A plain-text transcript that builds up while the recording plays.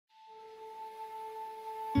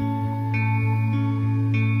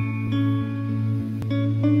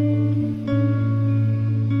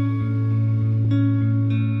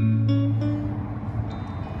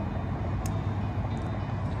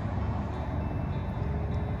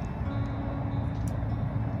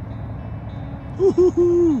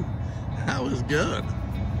Woo-hoo-hoo. That was good.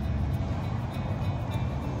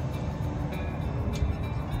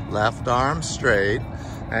 Left arm straight,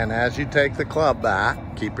 and as you take the club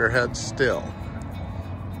back, keep your head still.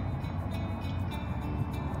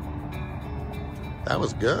 That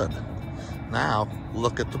was good. Now,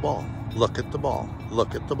 look at the ball. Look at the ball.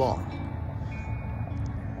 Look at the ball.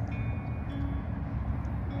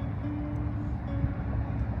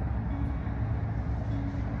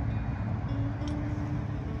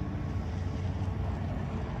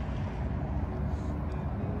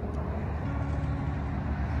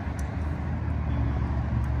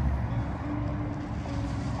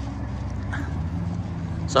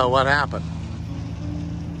 So what happened?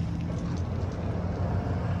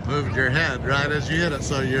 Moved your head right as you hit it.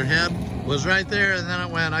 So your head was right there, and then it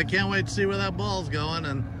went, I can't wait to see where that ball's going,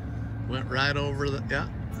 and went right over the, yeah.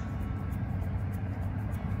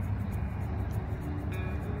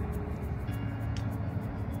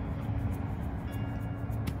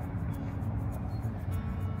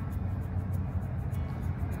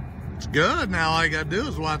 It's good. Now all you gotta do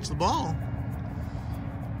is watch the ball.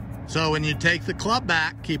 So when you take the club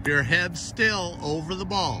back, keep your head still over the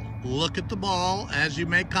ball. Look at the ball as you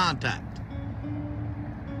make contact.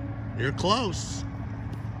 You're close.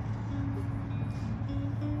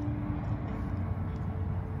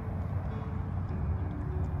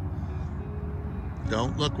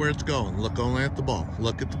 Don't look where it's going. Look only at the ball.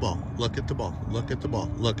 Look at the ball. Look at the ball. Look at the ball.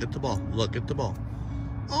 Look at the ball. Look at the ball.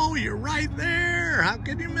 Oh, you're right there. How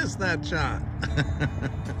could you miss that shot?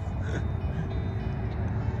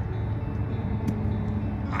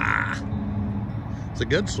 It's a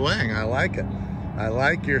good swing. I like it. I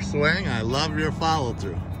like your swing. I love your follow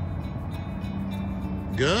through.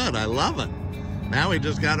 Good. I love it. Now we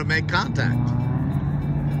just got to make contact.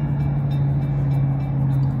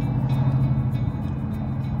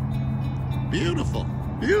 Beautiful.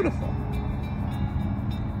 Beautiful.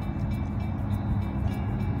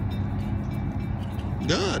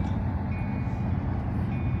 Good.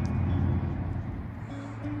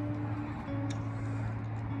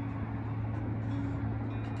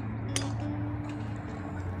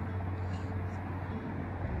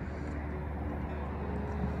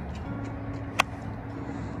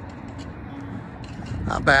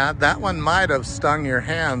 Not bad. That one might have stung your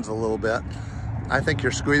hands a little bit. I think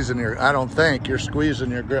you're squeezing your, I don't think, you're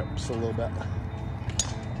squeezing your grips a little bit.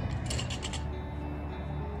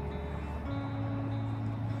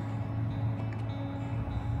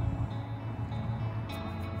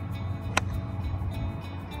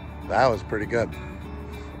 That was pretty good.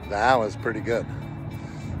 That was pretty good.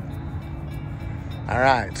 All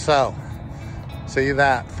right, so see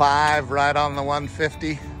that 5 right on the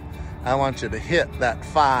 150? I want you to hit that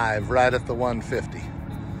 5 right at the 150.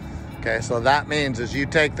 Okay, so that means as you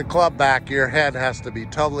take the club back, your head has to be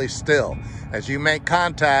totally still. As you make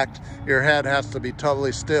contact, your head has to be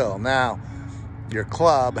totally still. Now, your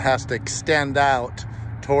club has to extend out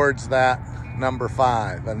towards that number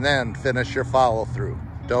 5, and then finish your follow through.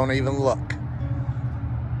 Don't even look.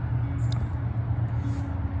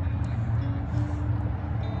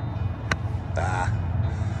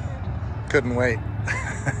 Couldn't wait.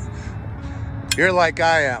 You're like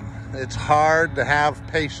I am. It's hard to have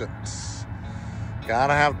patience.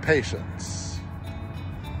 Gotta have patience.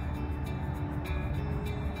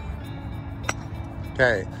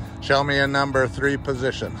 Okay, show me a number 3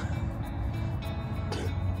 position.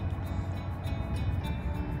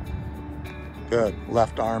 Good,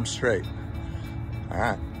 left arm straight. All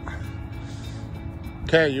right.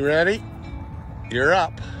 Okay, you ready? You're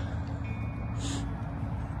up.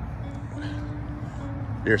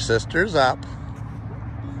 Your sister's up.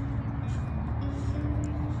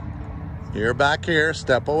 You're back here,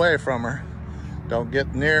 step away from her. Don't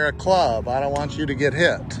get near a club. I don't want you to get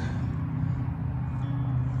hit.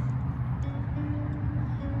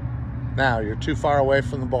 Now, you're too far away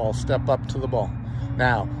from the ball. Step up to the ball.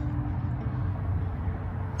 Now.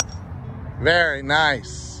 Very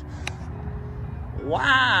nice.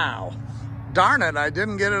 Wow. Darn it, I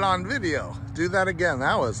didn't get it on video. Do that again.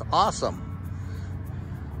 That was awesome.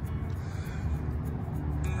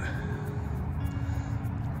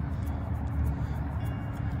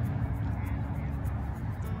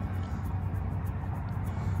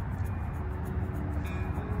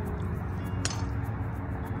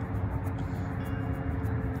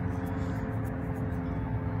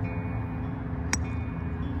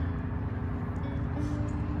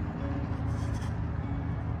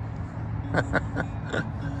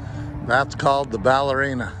 That's called the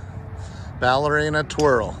ballerina. Ballerina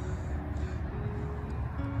twirl.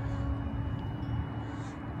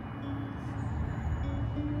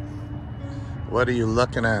 What are you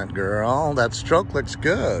looking at, girl? That stroke looks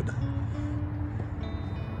good.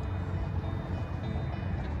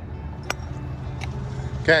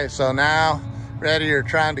 Okay, so now ready, you're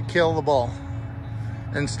trying to kill the ball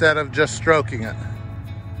instead of just stroking it.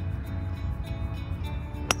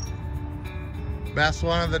 Best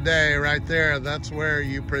one of the day right there. That's where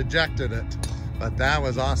you projected it. But that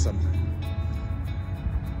was awesome.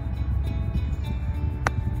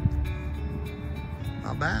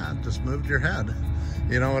 Not bad, just moved your head.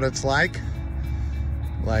 You know what it's like?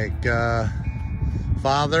 Like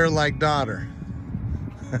father, like daughter.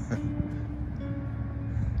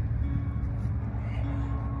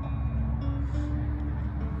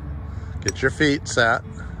 Get your feet set.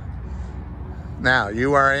 Now,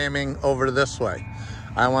 you are aiming over this way.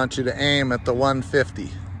 I want you to aim at the 150.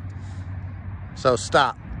 So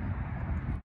stop.